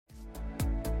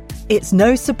It's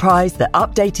no surprise that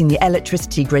updating the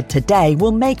electricity grid today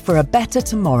will make for a better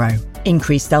tomorrow.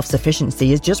 Increased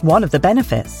self-sufficiency is just one of the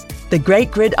benefits. The Great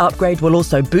Grid Upgrade will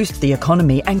also boost the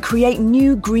economy and create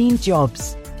new green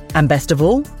jobs. And best of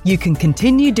all, you can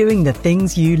continue doing the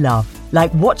things you love,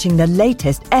 like watching the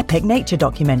latest epic nature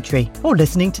documentary or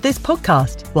listening to this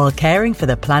podcast while caring for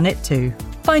the planet too.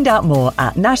 Find out more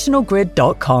at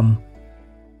nationalgrid.com.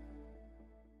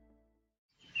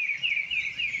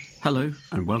 Hello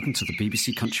and welcome to the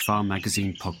BBC Country Farm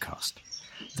Magazine podcast.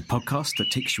 The podcast that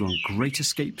takes you on great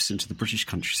escapes into the British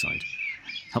countryside,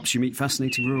 helps you meet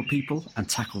fascinating rural people and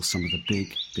tackle some of the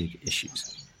big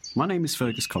issues. My name is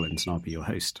Fergus Collins and I'll be your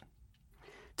host.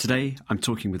 Today I'm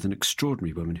talking with an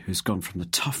extraordinary woman who's gone from the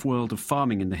tough world of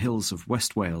farming in the hills of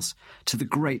West Wales to the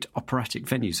great operatic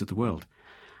venues of the world.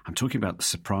 I'm talking about the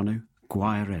soprano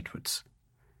Gwawr Edwards.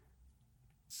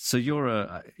 So you're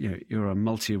a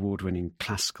multi-award-winning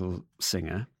classical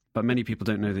singer, but many people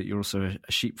don't know that you're also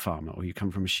a sheep farmer, or you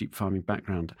come from a sheep farming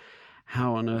background.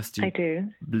 How on earth do you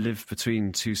live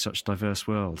between two such diverse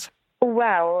worlds?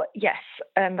 Well, yes,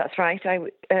 that's right. I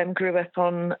grew up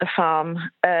on a farm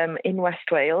in West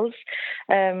Wales,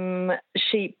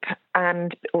 sheep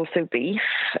and also beef.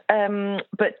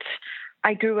 But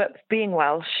I grew up being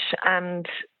Welsh and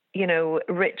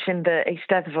rich in the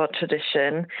Eisteddfod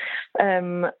tradition.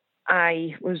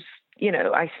 I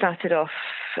started off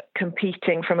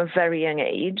competing from a very young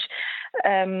age.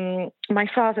 My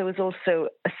father was also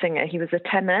a singer. He was a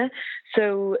tenor.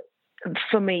 So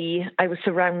for me, I was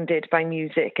surrounded by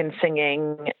music and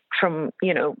singing from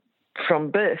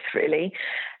birth, really.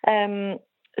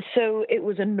 So it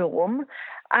was a norm.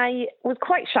 I was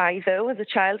quite shy though as a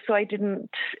child, so I didn't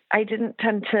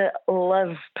tend to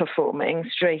love performing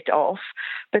straight off.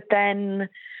 But then,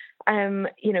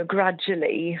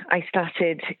 gradually I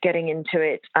started getting into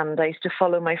it, and I used to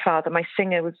follow my father. My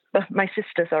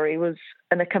sister was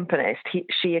an accompanist.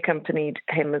 She accompanied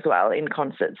him as well in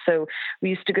concerts. So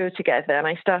we used to go together, and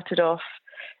I started off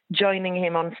joining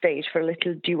him on stage for a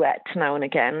little duet now and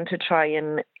again to try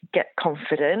and get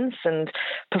confidence and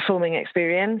performing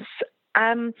experience.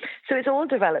 So it's all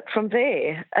developed from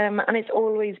there. And it's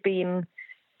always been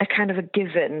a kind of a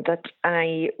given that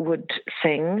I would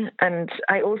sing. And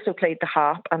I also played the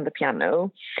harp and the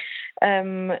piano.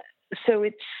 So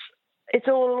it's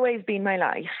always been my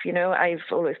life. I've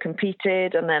always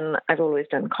competed, and then I've always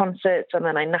done concerts, and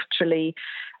then I naturally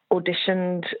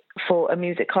auditioned for a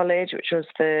music college, which was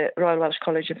the Royal Welsh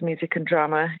College of Music and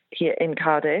Drama here in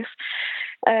Cardiff.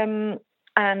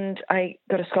 And I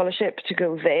got a scholarship to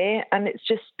go there, and it's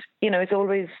just, it's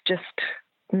always just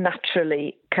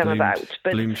naturally come about.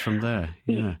 But bloomed from there,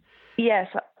 yeah. Yes,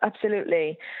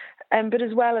 absolutely. But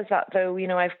as well as that, though,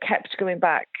 I've kept going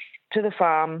back to the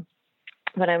farm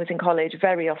when I was in college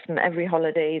very often, every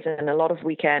holidays and a lot of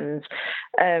weekends,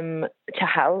 to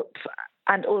help.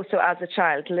 And also as a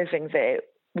child living there,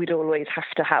 we'd always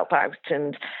have to help out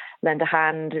and lend a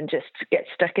hand and just get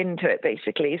stuck into it,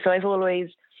 basically. So I've always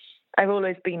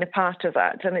been a part of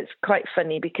that. And it's quite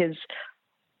funny because,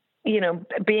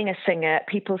 being a singer,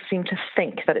 people seem to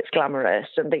think that it's glamorous,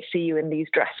 and they see you in these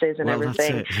dresses and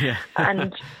everything. That's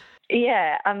it,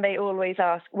 yeah. And they always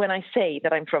ask, when I say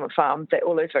that I'm from a farm, they're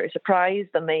always very surprised,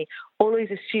 and they always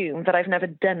assume that I've never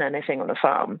done anything on a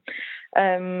farm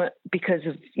because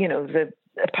of, the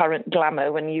apparent glamour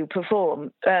when you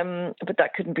perform. But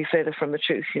that couldn't be further from the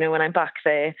truth. When I'm back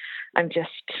there, I'm just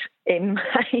in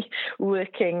my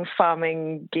working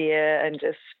farming gear and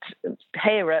just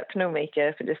hair up, no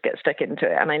makeup, and just get stuck into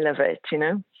it. And I love it,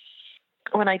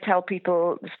 When I tell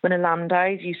people when a lamb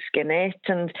dies, you skin it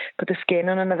and put the skin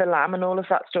on another lamb and all of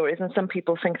that stories. And some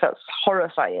people think that's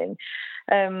horrifying.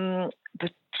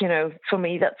 But, for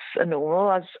me, that's a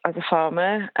normal as a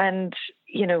farmer. And,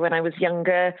 when I was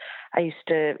younger, I used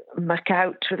to muck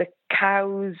out with the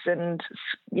cows and,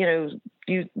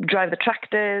 you drive the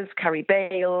tractors, carry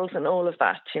bales and all of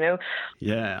that,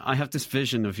 Yeah, I have this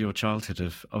vision of your childhood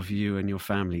of you and your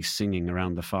family singing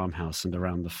around the farmhouse and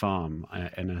around the farm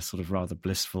in a sort of rather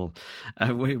blissful...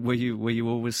 Were you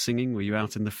always singing? Were you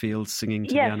out in the fields singing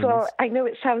to the animals? Yes, well, I know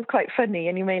it sounds quite funny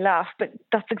and you may laugh, but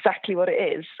that's exactly what it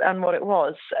is and what it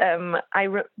was. When I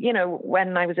was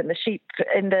in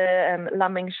the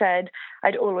lambing shed,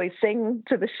 I'd always sing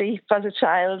to the sheep as a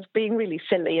child, being really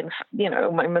silly, and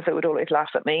my mother would always laugh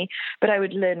at me, but I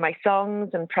would learn my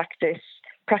songs and practice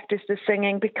the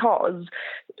singing, because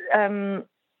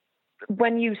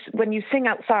when you sing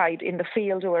outside in the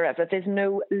field or wherever, there's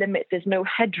no limit, there's no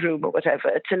headroom or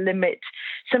whatever to limit.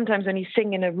 Sometimes when you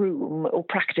sing in a room or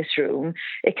practice room,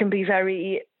 it can be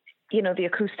very the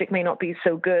acoustic may not be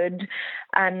so good,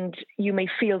 and you may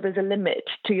feel there's a limit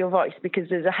to your voice because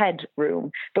there's a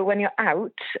headroom. But when you're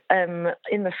out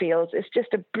in the fields, it's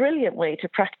just a brilliant way to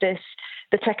practice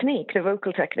the technique, the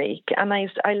vocal technique. And I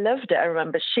loved it. I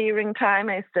remember shearing time.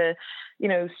 I used to,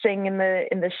 sing in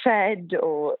the shed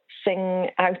or sing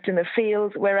out in the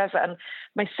fields, wherever. And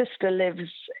my sister lives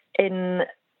in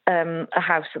a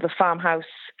house, the farmhouse,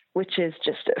 which is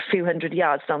just a few hundred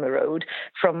yards down the road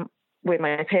from where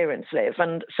my parents live.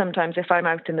 And sometimes if I'm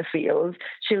out in the fields,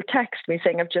 she'll text me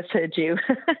saying, I've just heard you.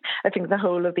 I think the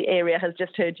whole of the area has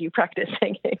just heard you practice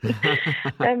singing.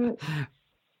 And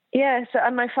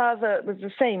my father was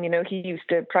the same. He used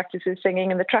to practice his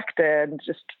singing in the tractor and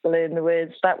just learn the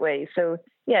words that way. So,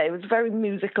 it was very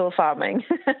musical farming.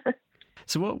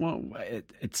 So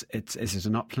it's is it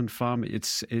an upland farm?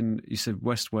 It's in, you said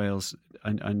West Wales.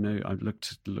 I know I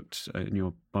looked in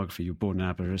your biography. You're born in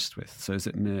Aberystwyth, so is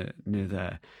it near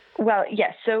there? Well,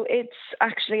 yes. So it's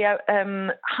actually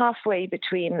halfway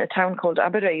between a town called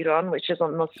Aberaeron, which is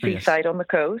on the seaside on the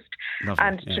coast,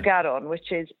 and Tregaron,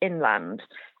 which is inland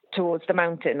towards the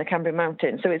mountain, the Cambrian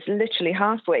mountain. So it's literally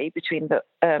halfway between the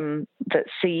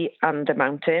sea and the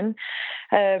mountain.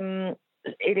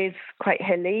 It is quite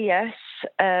hilly, yes,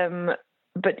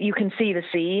 but you can see the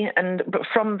sea. But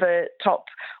from the top,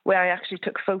 where I actually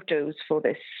took photos for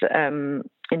this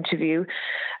interview,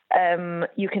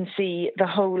 you can see the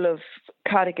whole of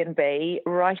Cardigan Bay,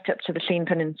 right up to the Llŷn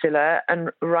Peninsula and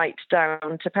right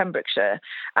down to Pembrokeshire,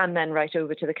 and then right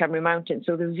over to the Cambrian Mountains.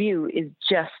 So the view is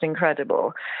just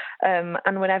incredible. And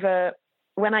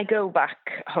when I go back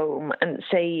home and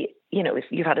say, if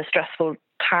you've had a stressful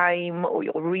time or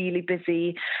you're really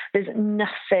busy, there's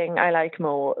nothing I like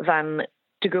more than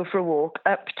to go for a walk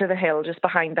up to the hill just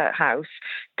behind that house,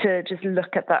 to just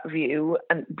look at that view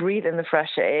and breathe in the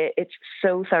fresh air. It's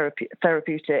so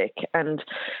therapeutic and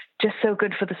just so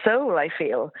good for the soul, I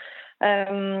feel.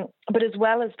 But as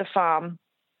well as the farm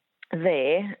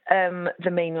there,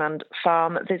 the mainland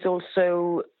farm, there's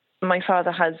also, my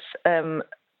father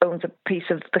owns a piece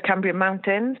of the Cambrian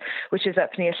Mountains, which is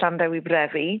up near Llandewi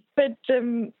Brefi. But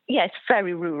it's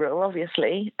very rural,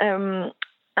 obviously.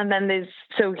 And then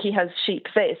he has sheep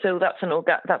there, so that's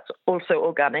that's also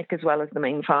organic as well as the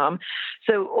main farm.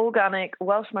 So organic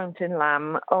Welsh mountain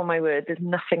lamb. Oh my word, there's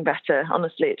nothing better.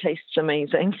 Honestly, it tastes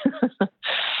amazing.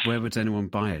 Where would anyone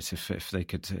buy it if they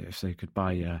could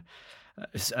buy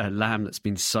a lamb that's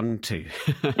been sung to?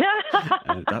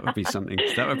 That would be something.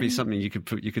 That would be something you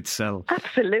could sell.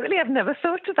 Absolutely, I've never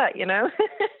thought of that.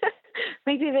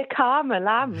 Maybe they're calmer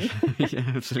lambs. Yeah,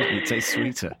 absolutely. It tastes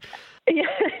sweeter. Yeah.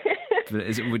 But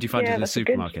would you find it in the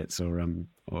supermarkets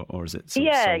or is it sold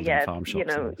in farm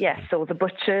shops? Or the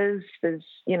butchers. There's,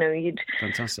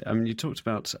 Fantastic. I mean, you talked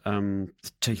about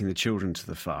taking the children to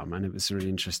the farm, and it was really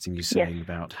interesting you saying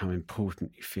about how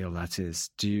important you feel that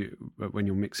is. Do you, when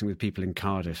you're mixing with people in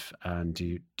Cardiff, and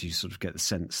do you sort of get the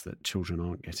sense that children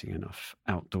aren't getting enough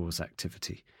outdoors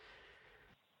activity?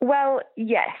 Well,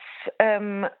 yes,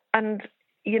 and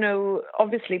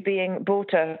obviously being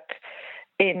brought up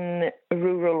in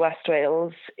rural West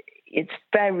Wales, it's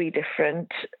very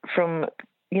different from,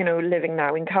 living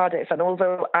now in Cardiff. And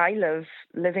although I love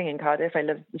living in Cardiff, I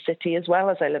love the city as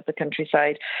well as I love the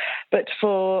countryside. But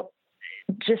for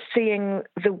just seeing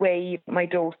the way my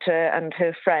daughter and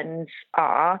her friends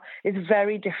are is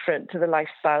very different to the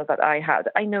lifestyle that I had.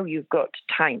 I know you've got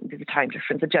there's a time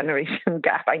difference, a generation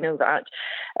gap, I know that.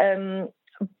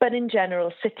 But in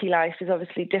general, city life is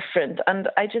obviously different. And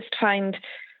I just find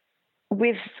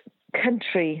with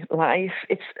country life,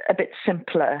 it's a bit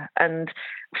simpler. And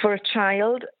for a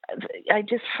child, I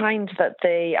just find that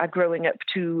they are growing up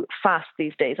too fast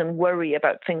these days and worry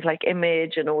about things like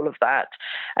image and all of that.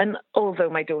 And although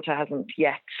my daughter hasn't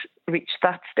yet reached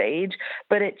that stage,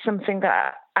 but it's something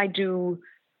that I do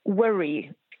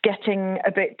worry getting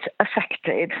a bit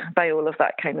affected by all of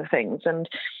that kind of things. And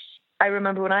I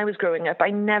remember when I was growing up, I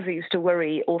never used to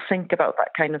worry or think about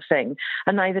that kind of thing.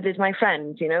 And neither did my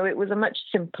friends. It was a much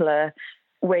simpler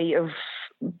way of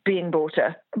being brought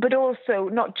up. But also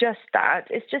not just that,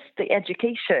 it's just the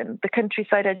education, the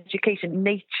countryside education,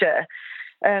 nature,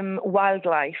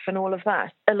 wildlife and all of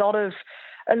that. A lot of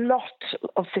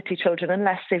city children,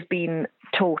 unless they've been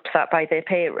taught that by their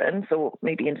parents or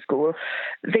maybe in school,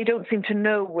 they don't seem to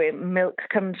know where milk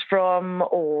comes from,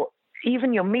 or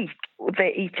even your meat.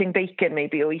 They're eating bacon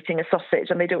maybe, or eating a sausage,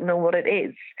 and they don't know what it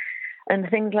is. And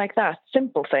things like that,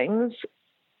 simple things.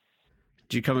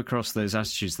 Do you come across those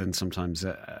attitudes then sometimes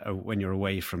when you're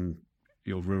away from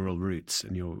your rural roots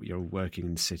and you're working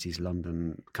in cities,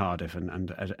 London, Cardiff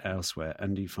and elsewhere,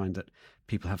 and do you find that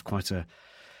people have quite a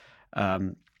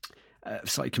a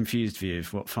slightly confused view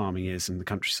of what farming is in the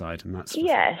countryside and that sort of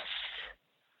Yes. thing.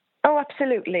 Oh,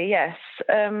 absolutely, yes.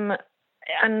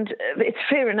 And it's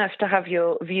fair enough to have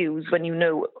your views when you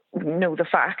know the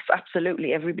facts.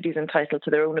 Absolutely, everybody's entitled to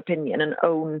their own opinion and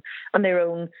their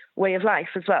own way of life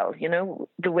as well. You know,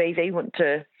 the way they want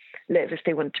to live. If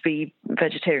they want to be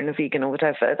vegetarian or vegan or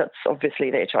whatever, that's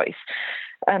obviously their choice,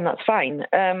 and that's fine.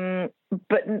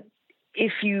 But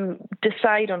if you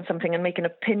decide on something and make an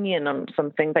opinion on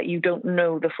something that you don't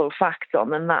know the full facts on,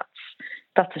 then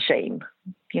that's a shame.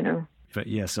 You know. But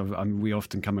yes, we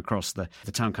often come across the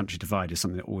town-country divide is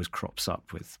something that always crops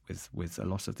up with a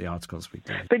lot of the articles we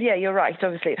do. But yeah, you're right.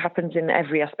 Obviously, it happens in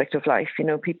every aspect of life. You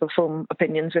know, people form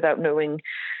opinions without knowing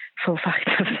full facts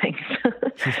of things.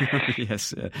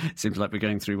 Yes, it seems like we're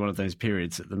going through one of those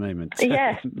periods at the moment.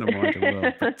 Yes. In the wider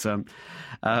world. But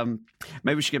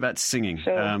maybe we should get back to singing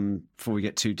before we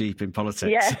get too deep in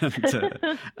politics. Yes.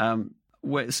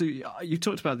 So you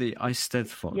talked about the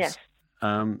Eisteddfod. Yes.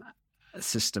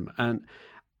 System, and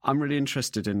I'm really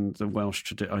interested in the Welsh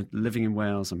tradition. Living in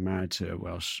Wales, I'm married to a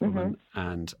Welsh woman,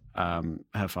 and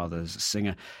her father's a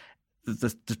singer.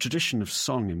 The tradition of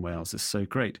song in Wales is so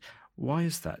great. Why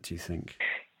is that, do you think?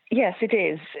 Yes, it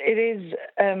is. It is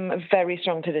a very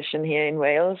strong tradition here in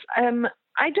Wales.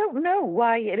 I don't know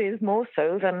why it is more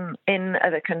so than in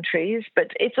other countries,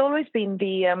 but it's always been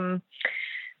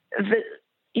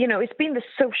it's been the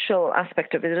social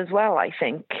aspect of it as well, I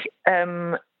think.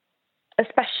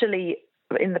 Especially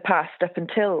in the past up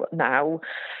until now,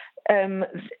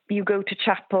 you go to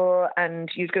chapel and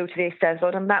you'd go to the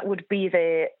Eisteddfod, and that would be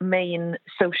their main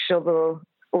social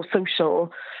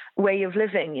way of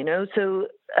living, you know. So,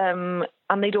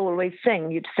 and they'd always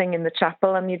sing. You'd sing in the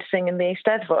chapel and you'd sing in the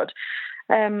Eisteddfod.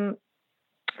 And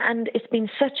it's been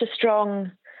such a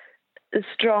strong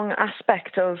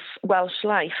aspect of Welsh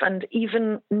life. And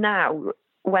even now,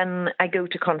 when I go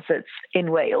to concerts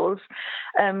in Wales,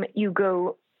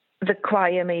 the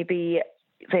choir maybe,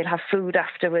 they'll have food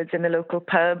afterwards in the local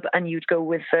pub and you'd go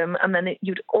with them, and then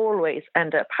you'd always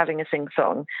end up having a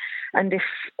sing-song. And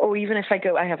even if I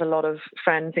go, I have a lot of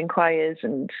friends in choirs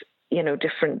and, you know,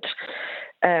 different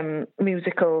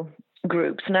musical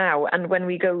groups now. And when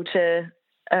we go to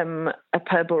a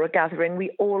pub or a gathering, we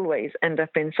always end up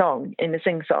in a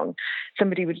sing-song.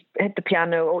 Somebody would hit the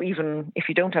piano, or even if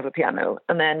you don't have a piano,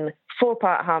 and then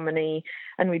 4-part harmony,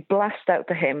 and we'd blast out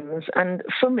the hymns. And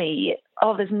for me,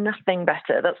 there's nothing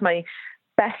better. That's my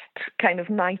best kind of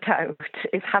night out,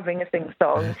 is having a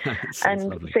sing-song and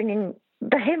lovely. Singing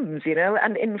the hymns, you know,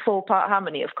 and in 4-part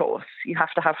harmony, of course. You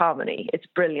have to have harmony. It's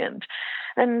brilliant.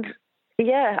 And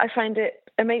yeah, I find it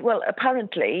amazing. Well,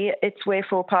 apparently it's where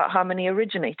 4-part harmony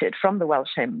originated, from the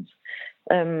Welsh hymns.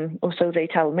 Or so they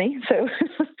tell me. So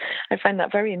I find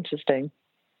that very interesting.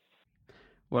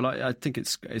 Well, I think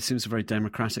it seems a very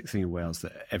democratic thing in Wales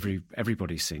that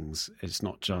everybody sings. It's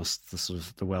not just the sort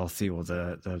of the wealthy or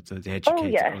the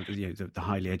educated, or the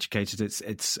highly educated.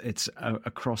 It's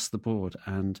across the board,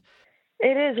 and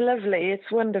it is lovely.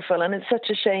 It's wonderful, and it's such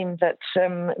a shame that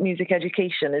music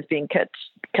education is being cut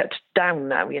down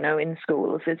now. You know, in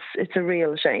schools, it's a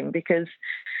real shame because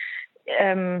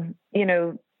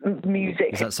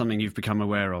music. Is that something you've become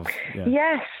aware of? Yeah.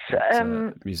 Yes.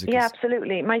 Music. Yeah,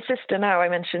 absolutely. My sister now, I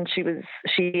mentioned she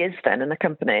is then an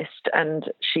accompanist,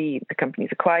 and she accompanies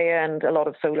a choir and a lot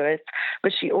of soloists,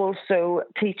 but she also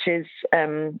teaches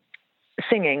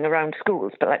singing around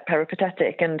schools, but like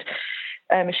peripatetic, and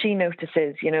she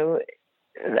notices, you know,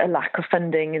 a lack of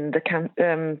funding in the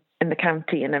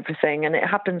county and everything, and it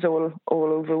happens all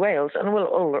over Wales and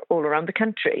all around the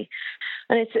country,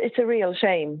 and it's a real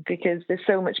shame because there's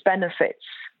so much benefits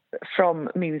from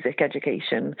music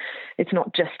education. It's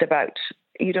not just about,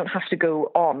 you don't have to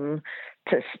go on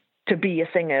to be a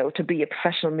singer or to be a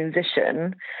professional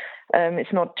musician.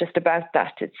 It's not just about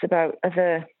that. It's about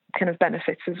other kind of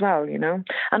benefits as well, you know.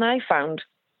 And I found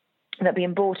that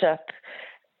being brought up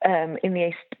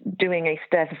doing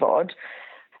Eisteddfod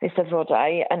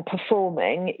and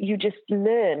performing, you just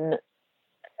learn.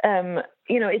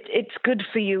 It's good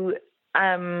for you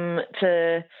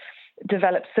to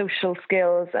develop social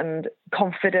skills and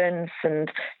confidence,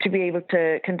 and to be able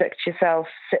to conduct yourself.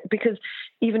 Because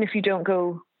even if you don't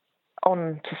go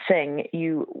on to sing,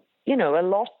 a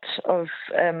lot of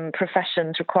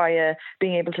professions require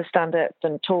being able to stand up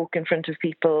and talk in front of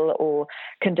people or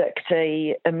conduct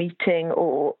a meeting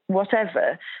or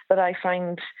whatever. But I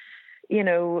find, if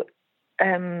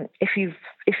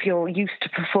you're used to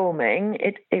performing,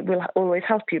 it will always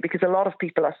help you, because a lot of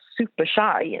people are super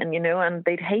shy and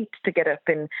they'd hate to get up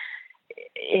in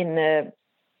a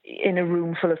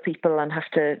room full of people and have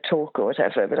to talk or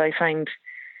whatever. But I find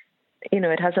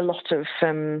it has a lot of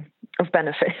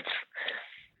benefits.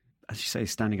 As you say,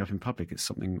 standing up in public is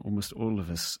something almost all of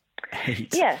us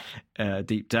hate, yes.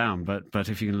 Deep down. But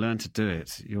if you can learn to do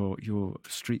it, you're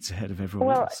streets ahead of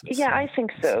everyone else. I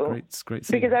think so. It's a great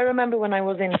thing. Because I remember when I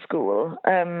was in school,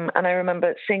 and I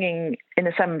remember singing in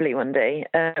assembly one day,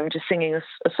 just singing a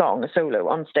song, a solo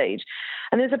on stage.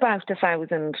 And there's about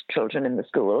 1,000 children in the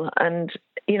school. And,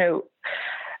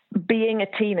 being a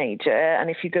teenager, and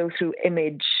if you go through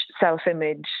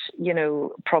self-image,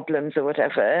 problems or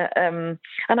whatever,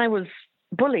 and I was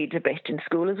bullied a bit in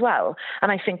school as well.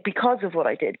 And I think because of what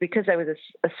I did, because I was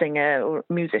a singer or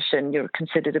musician, you're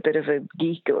considered a bit of a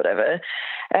geek or whatever.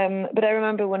 But I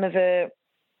remember one of a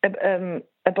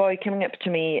boy coming up to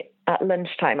me at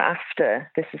lunchtime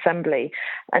after this assembly,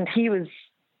 and he was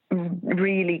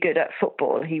really good at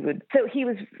football. He was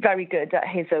very good at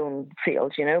his own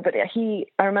field, but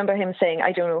I remember him saying,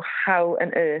 I don't know how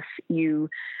on earth you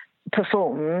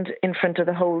performed in front of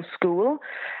the whole school.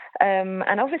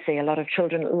 And obviously a lot of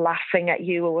children laughing at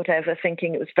you or whatever,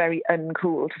 thinking it was very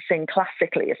uncool to sing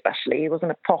classically, especially. It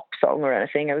wasn't a pop song or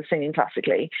anything. I was singing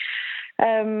classically.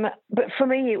 But for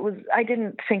me, I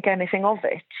didn't think anything of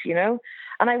it,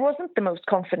 and I wasn't the most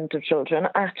confident of children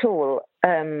at all,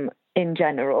 in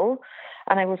general.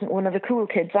 And I wasn't one of the cool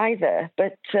kids either,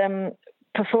 but,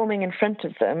 performing in front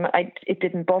of them, it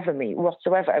didn't bother me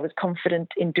whatsoever. I was confident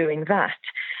in doing that.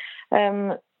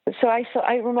 So I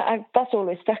remember that's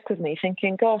always stuck with me,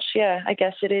 thinking, gosh, yeah, I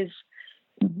guess it is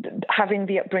having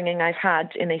the upbringing I've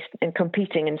had in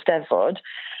competing in Steddfod,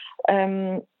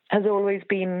 has always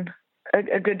been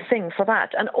a good thing for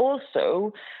that. And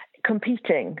also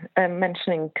competing,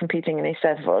 mentioning competing in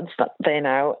Eisteddfods there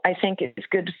now, I think it's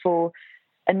good for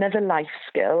another life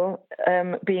skill,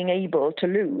 being able to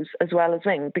lose as well as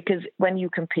win, because when you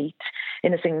compete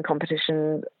in a singing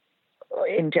competition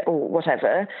or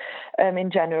whatever,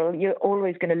 in general, you're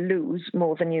always going to lose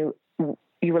more than you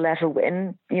will ever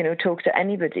win. Talk to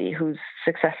anybody who's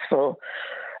successful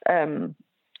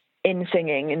in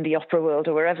singing in the opera world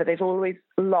or wherever. They've always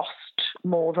lost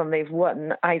more than they've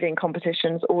won, either in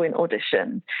competitions or in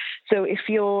audition. So if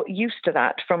you're used to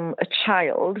that from a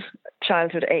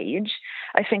childhood age,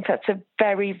 I think that's a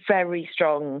very, very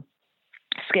strong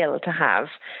skill to have,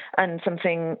 and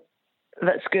something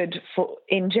that's good for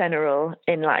in general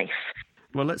in life.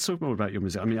 Well, let's talk more about your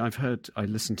music. I mean, I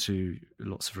listened to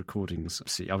lots of recordings.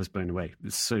 See, I was blown away.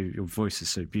 Your voice is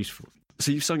so beautiful.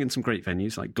 So you've sung in some great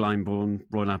venues like Glyndebourne,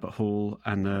 Royal Albert Hall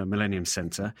and the Millennium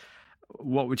Centre.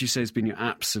 What would you say has been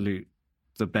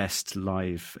the best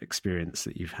live experience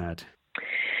that you've had?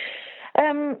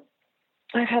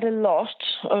 I've had a lot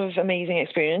of amazing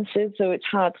experiences, so it's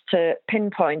hard to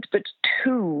pinpoint, but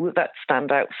two that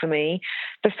stand out for me.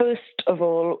 The first of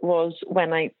all was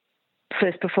when I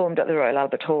first performed at the Royal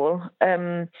Albert Hall.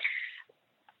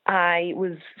 I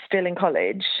was still in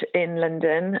college in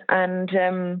London,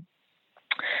 and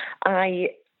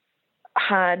I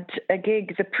had a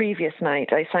gig the previous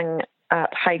night. I sang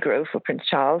at Highgrove for Prince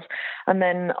Charles, and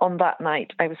then on that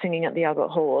night I was singing at the Albert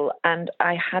Hall, and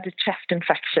I had a chest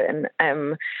infection,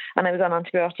 and I was on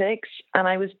antibiotics, and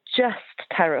I was just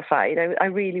terrified. I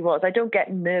really was. I don't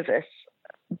get nervous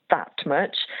that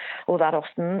much or that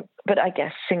often, but I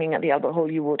guess singing at the Albert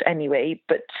Hall you would anyway.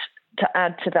 But to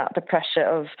add to that the pressure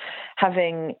of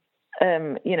having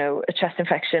a chest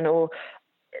infection, or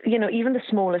even the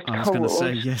smallest cold,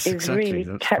 yes, is exactly. really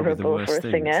That's terrible for a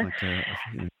singer.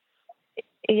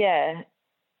 Yeah,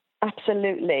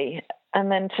 absolutely.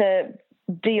 And then to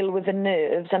deal with the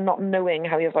nerves and not knowing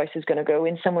how your voice is going to go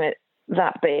in somewhere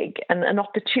that big, and an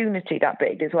opportunity that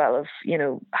big as well, of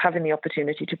having the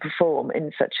opportunity to perform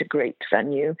in such a great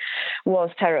venue, was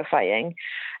terrifying.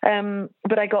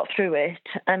 But I got through it,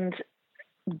 and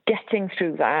getting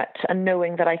through that and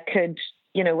knowing that I could,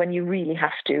 when you really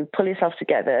have to pull yourself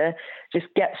together, just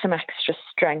get some extra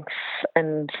strength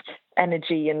and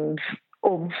energy and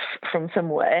oomph from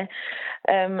somewhere.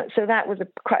 So that was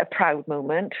quite a proud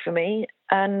moment for me.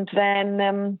 And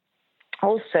then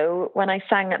also when I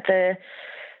sang at the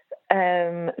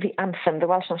anthem, the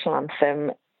Welsh national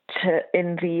anthem,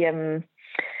 in the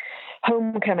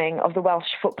homecoming of the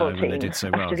Welsh football team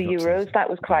after the Euros, that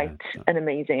was quite an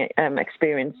amazing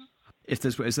experience.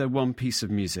 Is there one piece of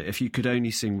music, if you could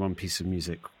only sing one piece of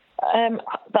music?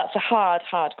 That's a hard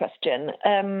question.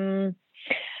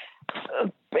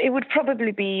 It would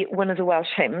probably be one of the Welsh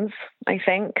hymns, I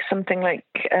think, something like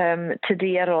Te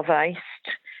Di Aroddaist.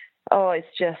 Oh, it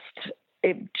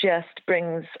just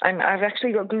brings, I've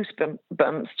actually got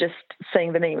goosebumps just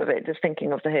saying the name of it, just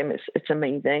thinking of the hymn. It's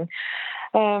amazing.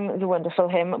 It's a wonderful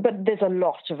hymn, but there's a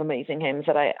lot of amazing hymns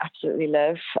that I absolutely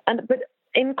love. But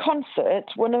in concert,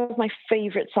 one of my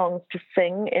favourite songs to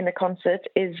sing in a concert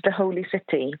is The Holy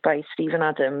City by Stephen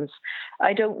Adams.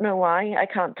 I don't know why, I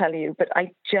can't tell you, but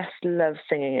I just love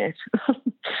singing it.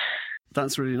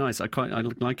 That's really nice. I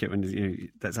like it when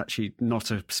that's actually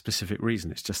not a specific reason.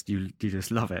 It's just you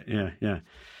just love it. Yeah.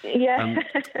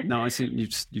 No, I think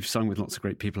you've sung with lots of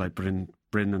great people like Bryn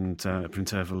and Bryn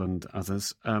Terfel and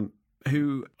others.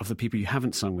 Who of the people you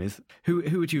haven't sung with, who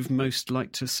would you most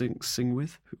like to sing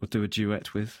with or do a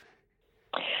duet with?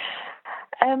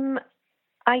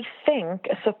 I think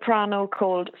a soprano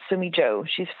called Sumi Jo.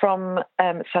 She's from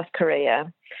South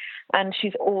Korea, and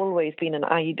she's always been an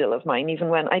idol of mine, even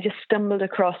when I just stumbled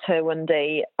across her one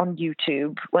day on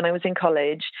YouTube when I was in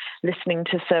college, listening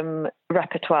to some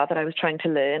repertoire that I was trying to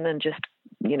learn and just,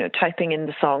 typing in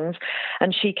the songs.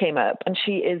 And she came up, and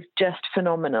she is just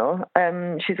phenomenal.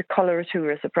 She's a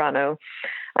coloratura soprano,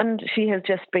 and she has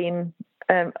just been,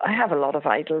 I have a lot of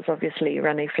idols, obviously,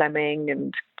 Renee Fleming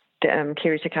and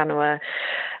Kiri Takanawa.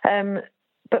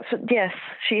 But yes,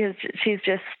 she's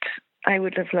just... I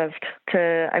would love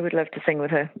to sing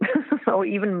with her, or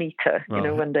even meet her,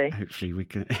 one day. Hopefully we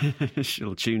can.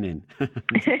 She'll tune in.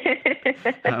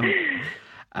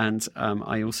 And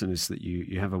I also noticed that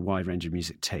you have a wide range of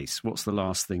music tastes. What's the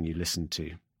last thing you listened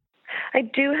to? I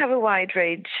do have a wide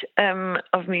range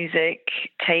of music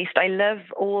taste. I love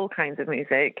all kinds of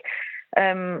music.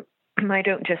 I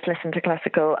don't just listen to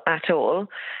classical at all.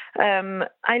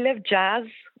 I love jazz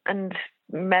and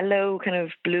mellow kind of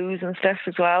blues and stuff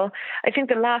as well. I think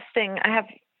the last thing I have,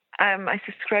 I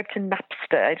subscribe to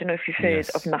Napster. I don't know if you've heard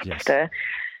of Napster.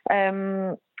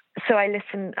 Yes. So I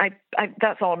listen, I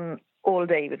that's on all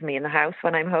day with me in the house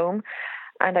when I'm home.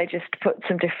 And I just put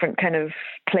some different kind of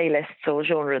playlists or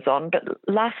genres on. But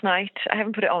last night, I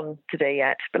haven't put it on today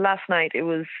yet, but last night it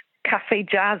was cafe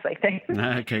jazz, I think.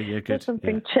 Okay, yeah, good. Just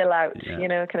something chill out,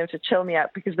 kind of to chill me out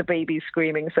because the baby's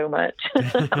screaming so much.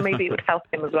 Maybe it would help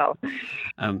him as well.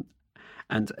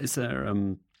 And is there a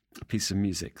piece of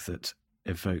music that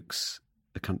evokes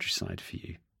the countryside for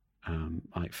you?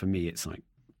 Like for me, it's like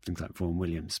things like Vaughan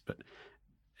Williams, but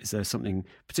is there something,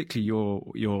 particularly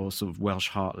your sort of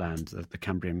Welsh heartland, the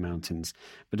Cambrian Mountains,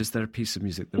 but is there a piece of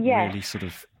music that really sort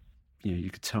of, you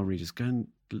could tell readers, go and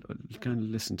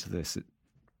listen to this,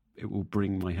 it will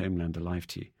bring my homeland alive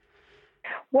to you?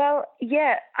 Well,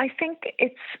 yeah, I think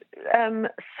it's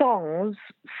songs,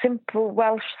 simple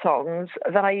Welsh songs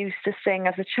that I used to sing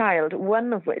as a child,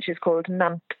 one of which is called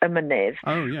Nant y Mynydd,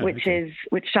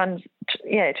 which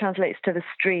translates to the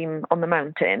stream on the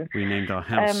mountain. We named our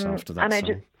house after that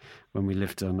song. When we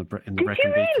lived in the Brecon Beacons.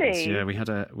 Really? Yeah, we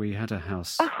had a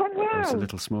house. Oh, wow. It was a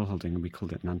little smallholding, and we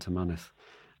called it Nant y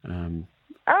Mynydd.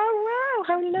 Oh, wow,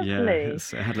 how lovely. Yeah, it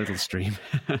had a little stream.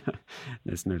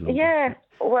 There's no longer. Yeah,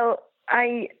 well,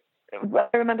 I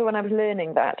remember when I was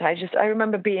learning that, I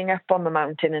remember being up on the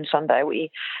mountain in Llandewi.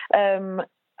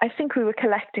 I think we were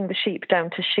collecting the sheep down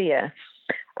to shear,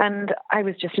 and I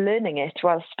was just learning it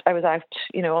whilst I was out,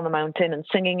 on the mountain and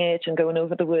singing it and going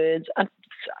over the words,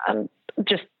 and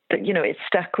just, it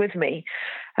stuck with me.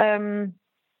 That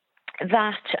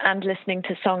and listening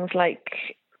to songs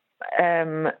like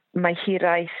My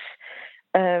Hiraeth,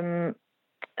 Yn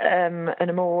y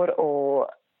Môr, or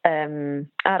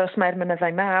Aros Mae'r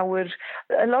Mynyddau Mawr,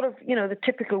 a lot of, the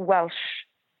typical Welsh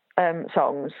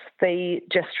songs, they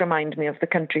just remind me of the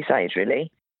countryside,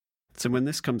 really. So when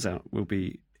this comes out, we'll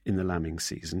be in the lambing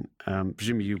season.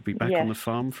 Presumably you'll be back on the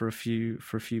farm for a few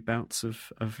bouts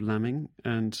of lambing,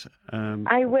 and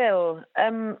I will.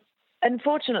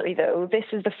 Unfortunately, though, this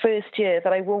is the first year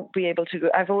that I won't be able to go.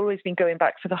 I've always been going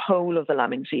back for the whole of the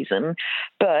lambing season,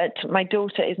 but my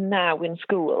daughter is now in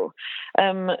school.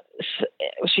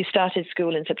 She started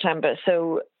school in September,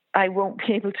 so I won't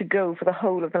be able to go for the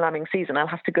whole of the lambing season. I'll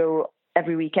have to go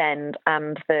every weekend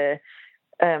and the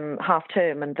half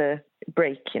term and the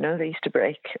break, the Easter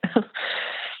break.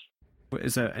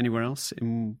 Is there anywhere else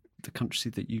in the country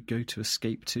that you go to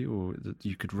escape to, or that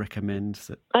you could recommend?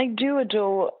 That I do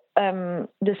adore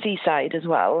the seaside as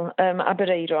well.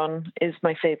 Aberaeron is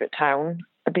my favourite town,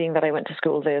 being that I went to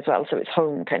school there as well, so it's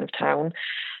home kind of town.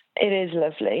 It is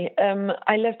lovely.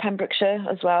 I love Pembrokeshire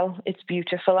as well. It's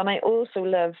beautiful. And I also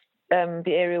love the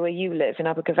area where you live in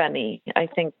Abergavenny. I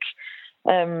think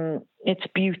it's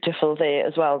beautiful there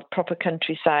as well, proper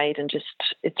countryside, and just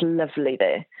it's lovely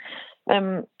there.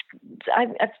 I'm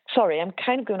sorry, I'm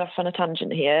kind of going off on a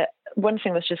tangent here. One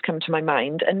thing that's just come to my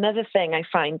mind, another thing I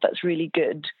find that's really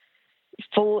good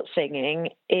for singing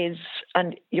is,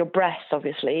 and your breath,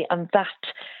 obviously, and that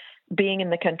being in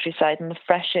the countryside and the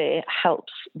fresh air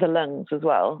helps the lungs as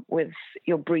well with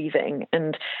your breathing.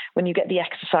 And when you get the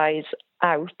exercise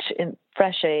out in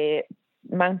fresh air,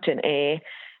 mountain air,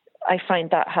 I find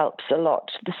that helps a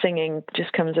lot. The singing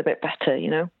just comes a bit better, you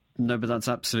know? No, but that's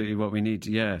absolutely what we need.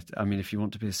 Yeah, I mean, if you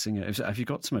want to be a singer, have you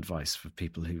got some advice for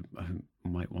people who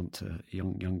might want to,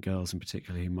 young girls in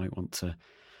particular, who might want to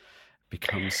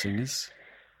become singers?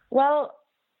 Well,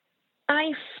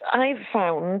 I've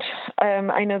found,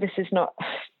 I know this is not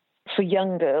for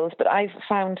young girls, but I've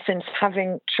found since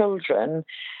having children,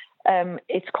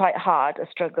 it's quite hard, a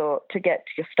struggle to get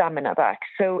your stamina back.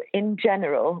 So in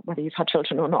general, whether you've had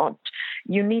children or not,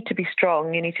 you need to be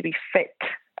strong, you need to be fit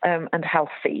and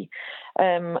healthy.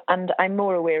 And I'm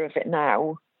more aware of it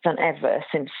now than ever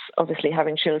since obviously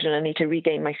having children. I need to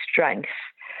regain my strength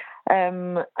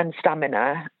and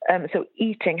stamina. So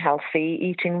eating healthy,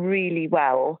 eating really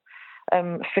well,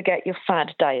 forget your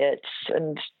fad diets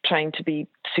and trying to be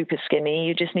super skinny.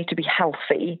 You just need to be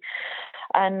healthy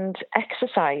and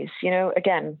exercise. You know,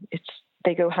 again,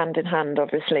 they go hand in hand,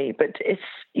 obviously, but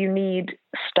you need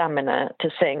stamina to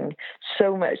sing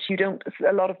so much.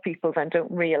 A lot of people then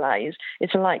don't realize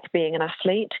it's like being an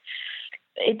athlete.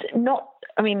 It's not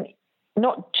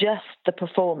just the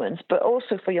performance, but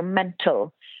also for your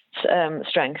mental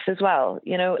strength as well.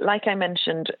 You know, like I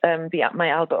mentioned, my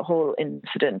Albert Hall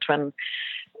incident when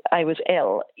I was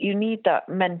ill, you need that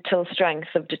mental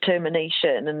strength of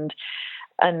determination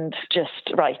and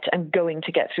just, right, I'm going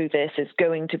to get through this, it's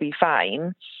going to be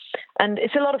fine. And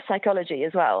it's a lot of psychology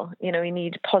as well. You know, you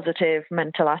need positive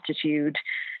mental attitude.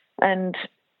 And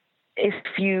if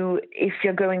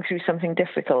you're going through something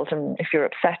difficult and if you're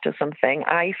upset or something,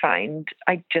 I find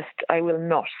I will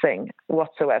not sing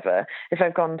whatsoever. If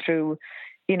I've gone through,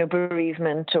 you know,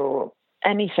 bereavement or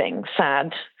anything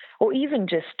sad, or even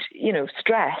just, you know,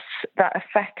 stress, it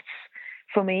affects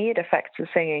the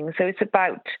singing. So it's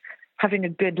about having a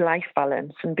good life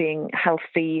balance and being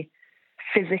healthy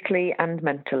physically and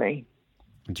mentally.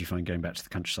 And do you find going back to the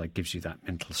countryside gives you that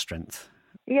mental strength?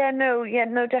 Yeah, no,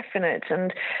 definite.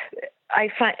 And I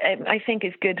think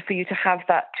it's good for you to have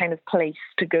that kind of place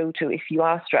to go to if you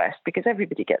are stressed, because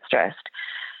everybody gets stressed.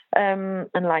 And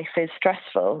life is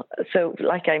stressful. So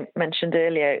like I mentioned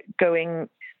earlier, going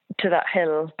to that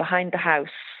hill behind the house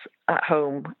at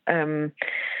home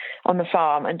on the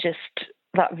farm and just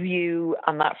that view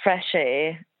and that fresh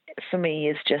air for me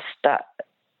is just that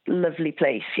lovely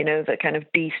place, you know, that kind of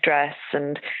de-stress.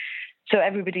 And so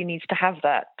everybody needs to have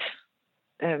that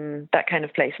kind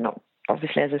of place, not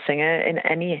obviously as a singer, in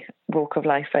any walk of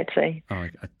life, I'd say. Oh, I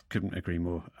couldn't agree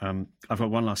more. I've got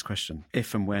one last question.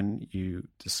 If and when you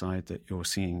decide that your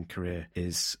singing career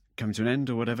is coming to an end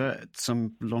or whatever,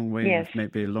 some long way, yes,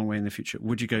 maybe a long way in the future,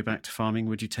 would you go back to farming?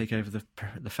 Would you take over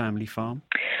the family farm?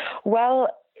 Well,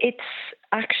 it's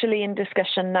actually in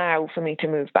discussion now for me to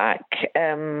move back.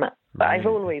 But I've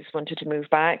always wanted to move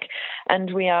back,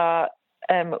 and we are.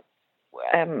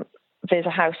 There's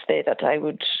a house there that I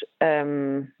would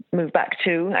move back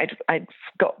to. I'd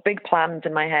got big plans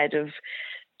in my head of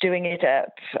doing it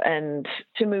up and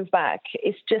to move back.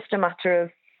 It's just a matter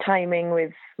of timing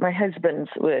with my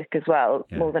husband's work as well,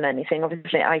 more than anything.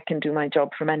 Obviously, I can do my job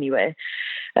from anywhere.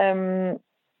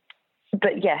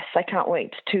 But yes, I can't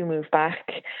wait to move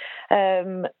back.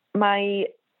 My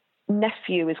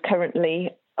nephew is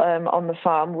currently on the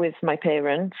farm with my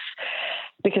parents,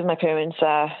 because my parents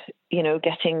are, you know,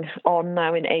 getting on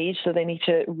now in age, so they need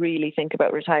to really think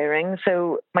about retiring.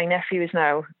 So my nephew is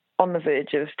now on the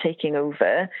verge of taking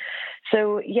over.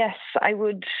 So yes, I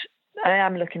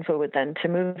am looking forward then to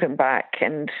moving back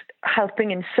and helping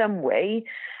in some way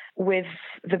with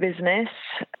the business.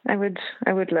 I would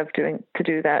love to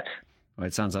do that. Well,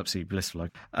 it sounds absolutely blissful.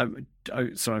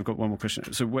 So I've got one more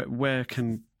question. So where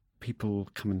can people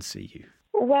come and see you?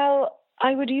 Well,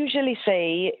 I would usually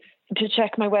say to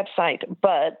check my website,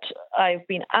 but I've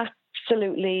been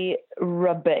absolutely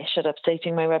rubbish at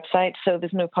updating my website, so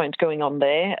there's no point going on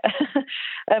there.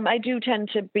 I do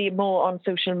tend to be more on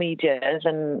social media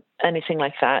than anything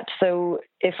like that. So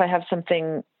if I have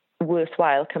something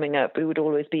worthwhile coming up, it would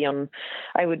always be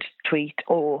I would tweet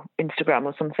or Instagram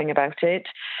or something about it.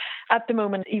 At the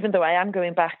moment, even though I am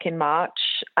going back in March,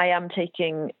 I am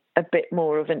taking a bit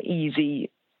more of an easier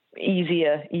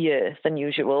year than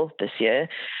usual this year,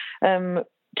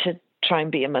 to try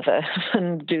and be a mother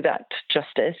and do that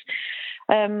justice.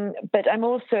 But I'm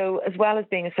also, as well as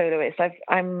being a soloist,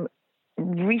 I'm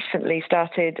recently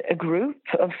started a group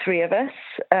of 3 of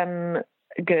us,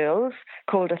 girls,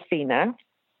 called Athena.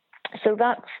 So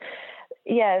that's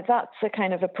a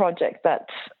kind of a project that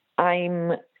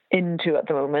I'm into at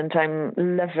the moment. I'm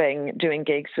loving doing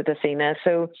gigs with Athena.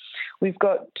 So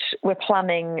we're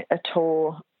planning a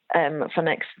tour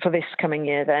for this coming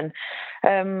year then,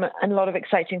 and a lot of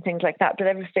exciting things like that. But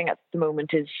everything at the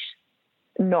moment is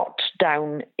not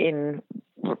down in,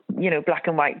 black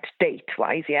and white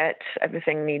date-wise yet.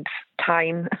 Everything needs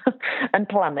time and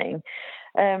planning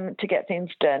to get things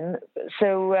done.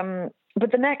 So,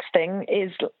 but the next thing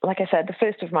is, like I said, the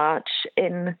 1st of March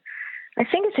I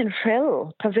think it's in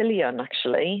Rhyl Pavilion,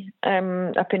 actually,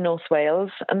 up in North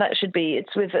Wales. And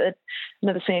it's with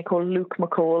another singer called Luke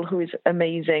McCall, who is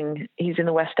amazing. He's in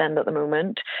the West End at the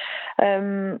moment.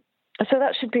 So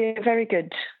that should be a very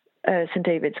good St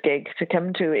David's gig to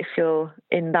come to if you're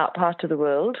in that part of the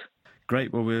world.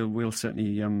 Great. Well, we'll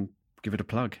certainly give it a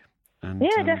plug. And,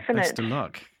 yeah, definitely. Best of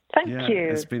luck. Thank you.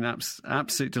 It's been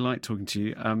absolute delight talking to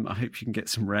you. I hope you can get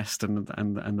some rest and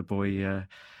the boy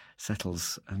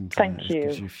settles and Thank you.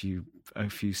 Gives you a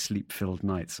few sleep-filled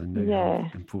nights. I know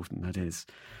how important that is.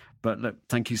 But look,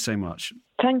 thank you so much.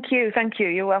 Thank you.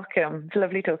 You're welcome. It's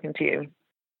lovely talking to you.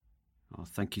 Oh,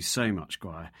 thank you so much,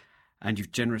 Gwawr. And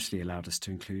you've generously allowed us to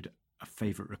include a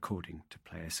favourite recording to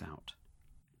play us out.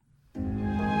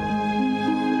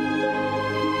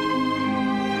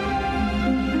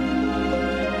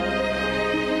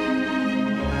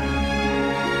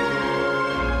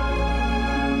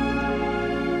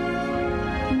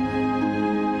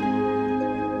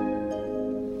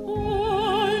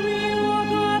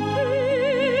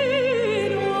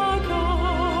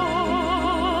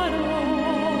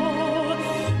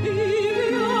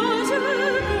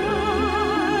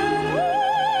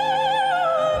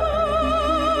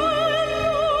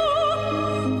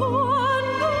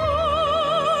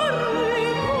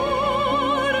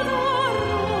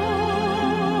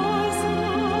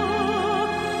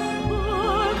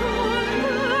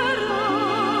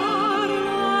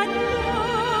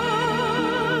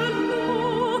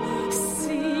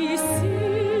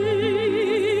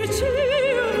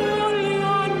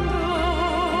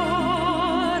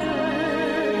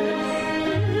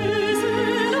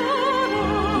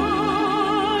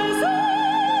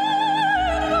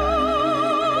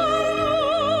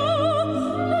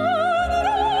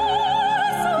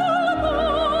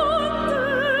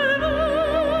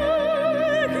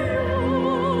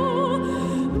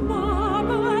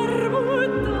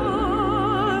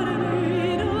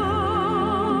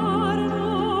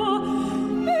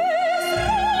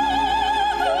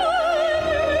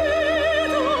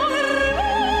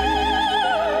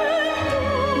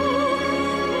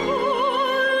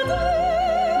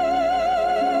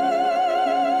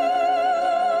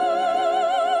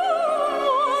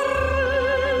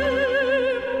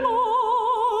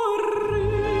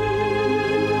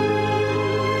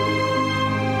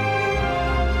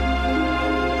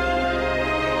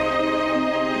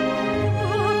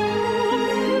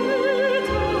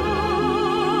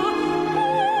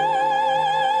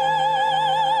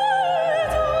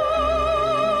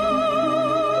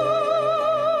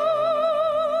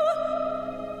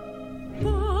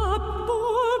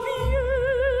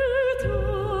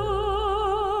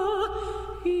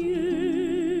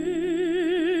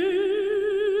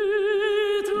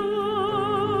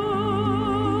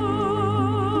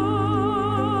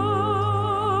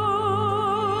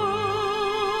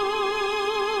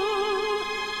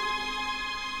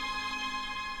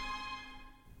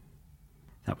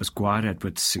 That was Gwawr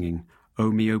Edwards singing O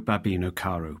Mio Babino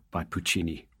Caro by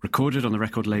Puccini, recorded on the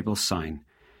record label Sign.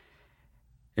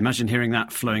 Imagine hearing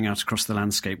that flowing out across the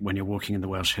landscape when you're walking in the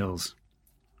Welsh hills.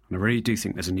 And I really do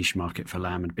think there's a niche market for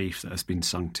lamb and beef that has been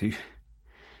sung to.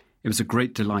 It was a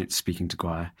great delight speaking to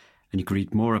Gwawr, and you can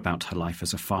read more about her life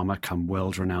as a farmer come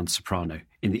world-renowned soprano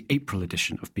in the April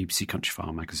edition of BBC Country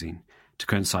Farm magazine to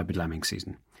coincide with lambing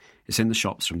season. It's in the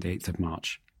shops from the 8th of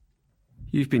March.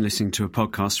 You've been listening to a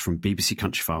podcast from BBC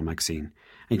Country Farm magazine,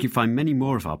 and you can find many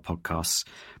more of our podcasts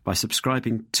by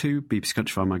subscribing to BBC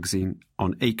Country Farm magazine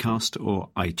on Acast or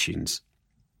iTunes.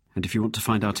 And if you want to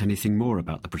find out anything more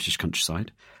about the British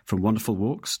countryside, from wonderful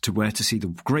walks to where to see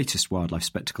the greatest wildlife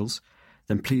spectacles,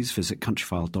 then please visit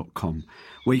countryfile.com,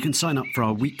 where you can sign up for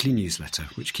our weekly newsletter,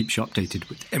 which keeps you updated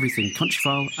with everything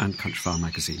Countryfile and Countryfile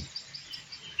magazine.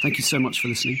 Thank you so much for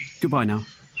listening. Goodbye now.